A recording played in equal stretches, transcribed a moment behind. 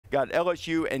got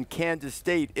LSU and Kansas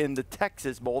State in the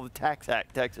Texas Bowl, the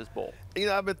Texas Bowl. You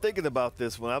know, I've been thinking about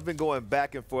this one. I've been going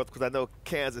back and forth because I know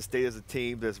Kansas State is a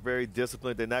team that's very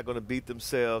disciplined. They're not going to beat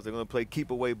themselves. They're going to play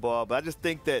keep-away ball. But I just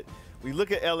think that when you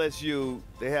look at LSU,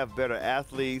 they have better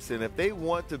athletes. And if they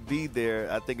want to be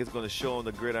there, I think it's going to show on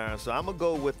the gridiron. So I'm going to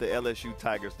go with the LSU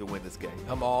Tigers to win this game.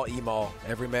 I'm all emo.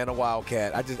 Every man a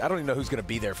Wildcat. I don't even know who's going to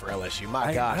be there for LSU.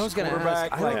 My gosh. I was going to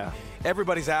ask.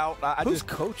 Everybody's out. Who's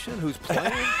coaching? Who's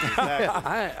playing?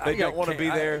 They don't want to be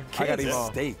there. Kansas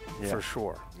State, for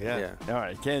sure. Yeah. All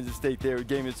right, Kansas State there.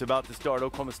 Game is about to start.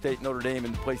 Oklahoma State, Notre Dame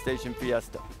in the PlayStation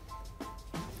Fiesta.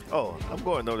 Oh, I'm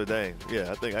going Notre Dame.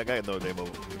 Yeah, I think I got Notre Dame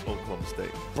over Oklahoma State.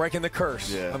 Breaking the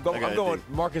curse. Yeah, I'm going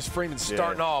Marcus Freeman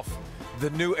starting off the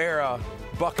new era,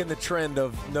 bucking the trend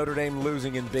of Notre Dame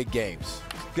losing in big games.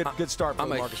 Good start for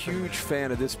Marcus Freeman. I'm a huge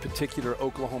fan of this particular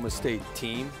Oklahoma State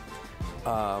team.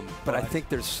 But I think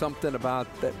there's something about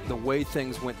the way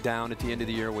things went down at the end of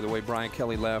the year with the way Brian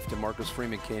Kelly left and Marcus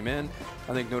Freeman came in.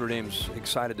 I think Notre Dame's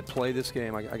excited to play this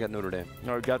game. I got Notre Dame.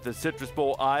 Now we've got the Citrus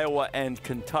Bowl, Iowa and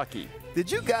Kentucky. Did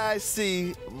you guys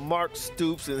see Mark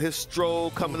Stoops and his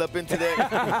stroll coming up into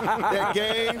that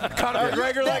game? Conor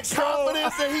McGregor like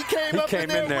confidence that he came up in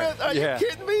there with? Are you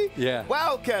kidding me? Yeah.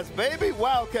 Wildcats, baby.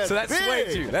 Wildcats. So that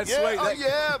swayed you. That swayed. Oh,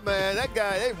 yeah, man. That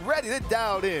guy, they ready. They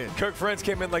dialed in. Kirk Ferentz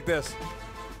came in like this.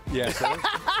 Yes, sir.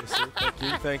 Yes,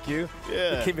 sir. Thank you.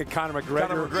 Yeah. Keep it Conor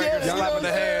McGregor. Slapping the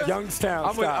hand. Youngstown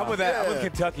I'm with that. Yeah. I'm with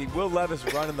Kentucky. Will Levis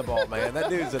running the ball, man. That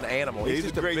dude's an animal. He's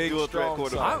just a great big, strong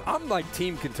quarterback. I'm like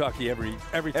Team Kentucky every time.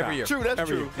 Every year. True, that's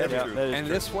true. That's true. And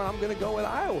this one, I'm going to go with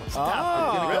Iowa.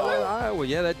 I'm going to go with Iowa.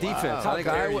 Yeah, that defense. Wow. I think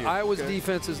Iowa's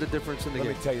defense is the difference in the game.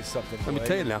 Let me tell you something. Let me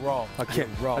tell you now. Wrong. Okay.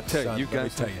 Wrong. I'll tell you. Son. You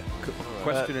guys Let me tell you.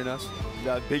 questioning us.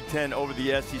 Big Ten over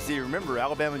the SEC. Remember,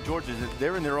 Alabama and Georgia,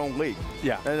 they're in their own league.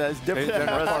 Yeah. And that's different than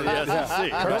the rest of the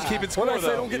SEC. Kirk's keeping score,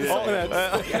 though. Don't get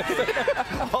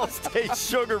that. All-State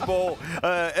Sugar Bowl,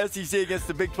 SEC against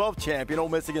the Big 12 champion, Ole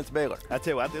Miss against Baylor. I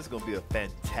tell you what, I think it's going to be a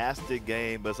fantastic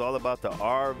game, but it's all about the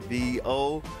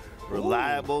RVO,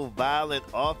 reliable, violent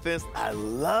offense. I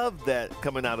love that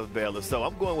coming out of Baylor. So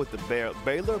I'm going with the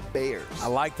Baylor Bears. I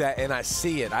like that, and I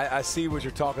see it. I see what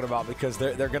you're talking about because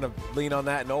they're going to lean on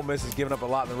that, and Ole Miss is giving up a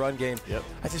lot in the run game. Yep.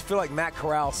 I just feel like Matt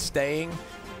Corral staying,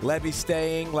 Levy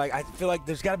staying. Like, I feel like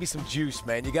there's got to be some juice,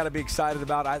 man. You got to be excited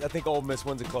about it. I think Ole Miss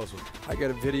wins a close one. I got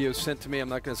a video sent to me. I'm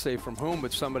not going to say from whom,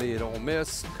 but somebody at Ole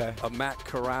Miss. Okay. Of Matt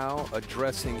Corral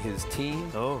addressing his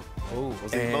team. Oh,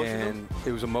 was it emotional?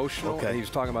 It was emotional. Okay. And he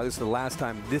was talking about this is the last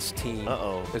time this team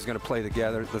is going to play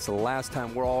together. This is the last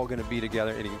time we're all going to be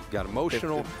together. And he got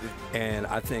emotional. And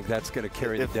I think that's going to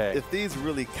carry the day. If these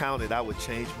really counted, I would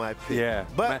change my pick. Yeah.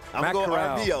 But I'm going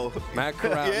RVO. Matt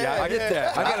Corral. Yeah, I get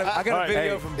that. I got a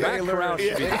video from Baylor.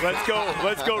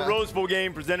 Let's go Rose Bowl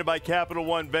game presented by Capital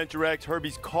One Venture X.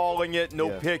 Herbie's calling it. No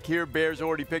pick here. Bears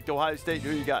already picked Ohio State.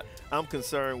 Who you got? I'm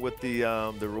concerned with the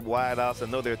wideouts.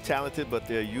 I know they're talented, but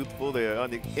they're youthful. They're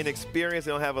inexperienced.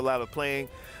 They don't have a lot of playing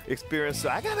experience. So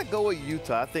I got to go with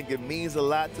Utah. I think it means a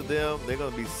lot to them. They're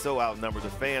going to be so outnumbered.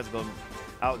 The fans are going to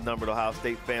outnumber the Ohio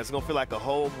State fans. It's going to feel like a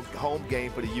home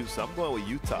game for the Utes. So I'm going with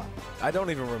Utah. I don't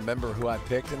even remember who I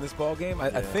picked in this ball game.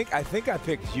 I think I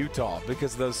picked Utah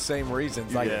because of those same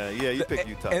reasons. Like, you picked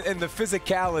Utah. And the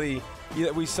physicality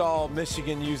that we saw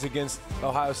Michigan use against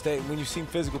Ohio State. When you've seen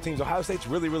physical teams, Ohio State's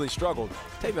really, really struggled.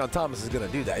 Tavion Thomas is going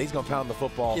to do that. He's going to pound the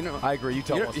football. I agree.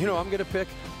 Utah wants to. I'm going to pick.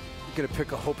 I'm going to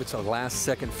pick. I hope it's a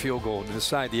last-second field goal to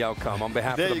decide the outcome on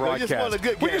behalf of the broadcast. You just want a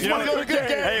good game. We just want a good game.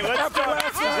 Hey, let's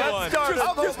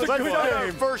start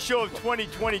our first show of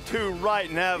 2022 right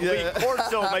and have Lee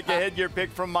Corso make a headgear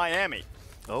pick from Miami.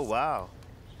 Oh, wow.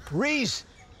 Reese,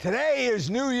 today is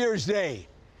New Year's Day,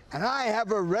 and I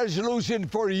have a resolution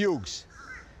for Ukes.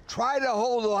 Try to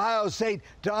hold Ohio State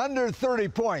to under 30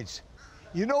 points.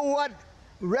 You know what?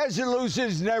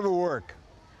 Resolutions never work.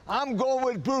 I'm going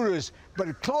with Brutus,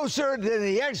 but closer than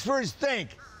the experts think.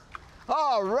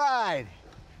 All right.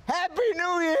 Happy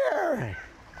New Year!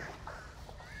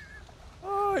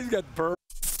 Oh, he's got burn.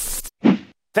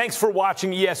 Thanks for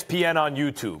watching ESPN on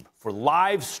YouTube. For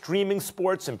live streaming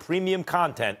sports and premium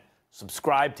content,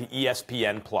 subscribe to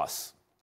ESPN+.